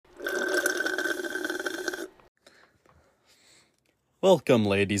Welcome,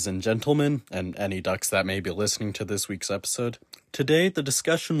 ladies and gentlemen, and any ducks that may be listening to this week's episode. Today, the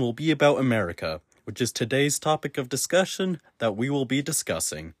discussion will be about America, which is today's topic of discussion that we will be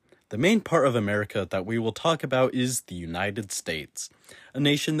discussing. The main part of America that we will talk about is the United States, a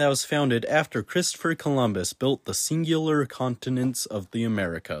nation that was founded after Christopher Columbus built the singular continents of the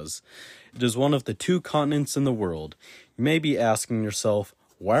Americas. It is one of the two continents in the world. You may be asking yourself,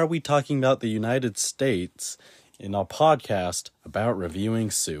 why are we talking about the United States in a podcast about reviewing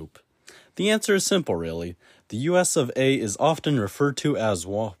soup? The answer is simple, really. The US of A is often referred to as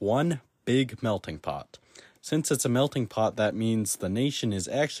one big melting pot. Since it's a melting pot, that means the nation is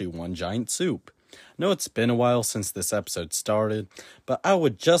actually one giant soup. I know it's been a while since this episode started, but I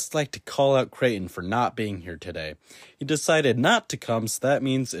would just like to call out Kreyton for not being here today. He decided not to come, so that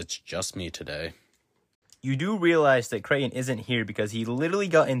means it's just me today. You do realize that Kreyton isn't here because he literally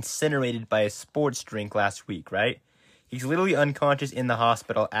got incinerated by a sports drink last week, right? He's literally unconscious in the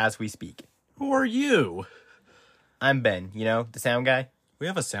hospital as we speak. Who are you? I'm Ben, the sound guy. We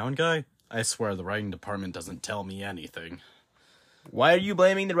have a sound guy? I swear the writing department doesn't tell me anything. Why are you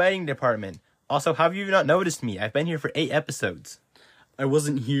blaming the writing department? Also, how have you not noticed me? I've been here for 8 episodes. I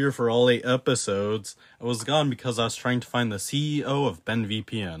wasn't here for all 8 episodes. I was gone because I was trying to find the CEO of Ben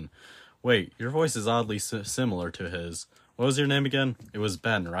VPN. Wait, your voice is oddly similar to his. What was your name again? It was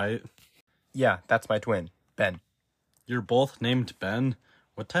Ben, right? Yeah, that's my twin, Ben. You're both named Ben?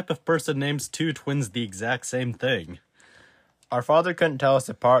 What type of person names 2 twins the exact same thing? Our father couldn't tell us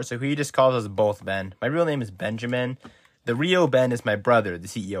apart, so he just calls us both Ben. My real name is Benjamin. The real Ben is my brother, the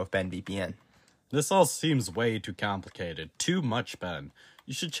CEO of Ben VPN. This all seems way too complicated. Too much, Ben.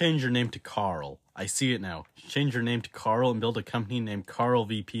 You should change your name to Carl. I see it now. You should change your name to Carl and build a company named Carl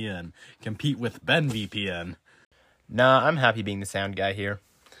VPN. Compete with Ben VPN. Nah, I'm happy being the sound guy here.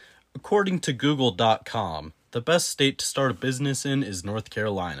 According to Google.com, the best state to start a business in is North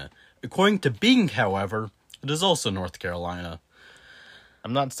Carolina. According to Bing, however, it is also North Carolina.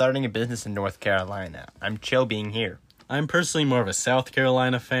 I'm not starting a business in North Carolina. I'm chill being here. I'm personally more of a South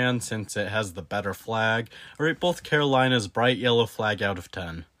Carolina fan since it has the better flag. I rate both Carolina's bright yellow flag out of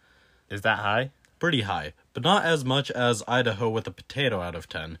 10. Is that high? Pretty high, but not as much as Idaho with a potato out of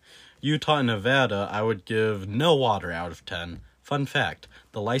 10. Utah and Nevada, I would give no water out of 10. Fun fact,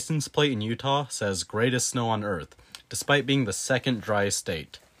 the license plate in Utah says greatest snow on earth, despite being the second driest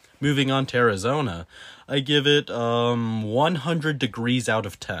state. Moving on to Arizona, I give it 100 degrees out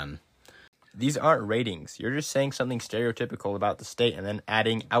of 10. These aren't ratings. You're just saying something stereotypical about the state and then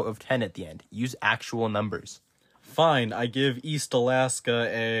adding out of 10 at the end. Use actual numbers. Fine, I give East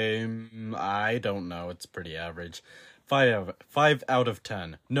Alaska I don't know, it's pretty average. 5 out of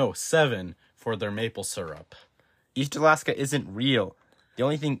 10. No, 7 for their maple syrup. East Alaska isn't real. The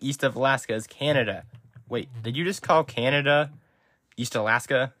only thing east of Alaska is Canada. Wait, did you just call Canada East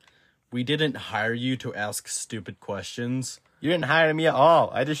Alaska? We didn't hire you to ask stupid questions. You didn't hire me at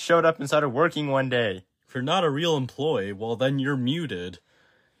all. I just showed up and started working one day. If you're not a real employee, well then you're muted.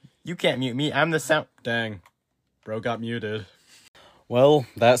 You can't mute me. I'm the sound... Dang. Bro got muted. Well,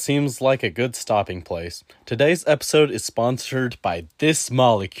 that seems like a good stopping place. Today's episode is sponsored by this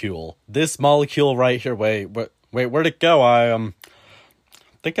molecule. This molecule right here. Wait, where'd it go? I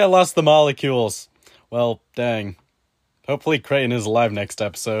think I lost the molecules. Well, dang. Hopefully Kreyton is alive next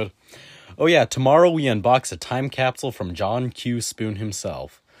episode. Oh yeah, tomorrow we unbox a time capsule from John Q. Spoon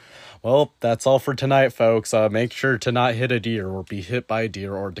himself. Well, that's all for tonight, folks. Make sure to not hit a deer or be hit by a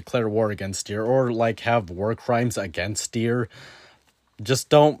deer or declare war against deer or, have war crimes against deer. Just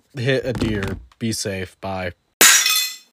don't hit a deer. Be safe. Bye.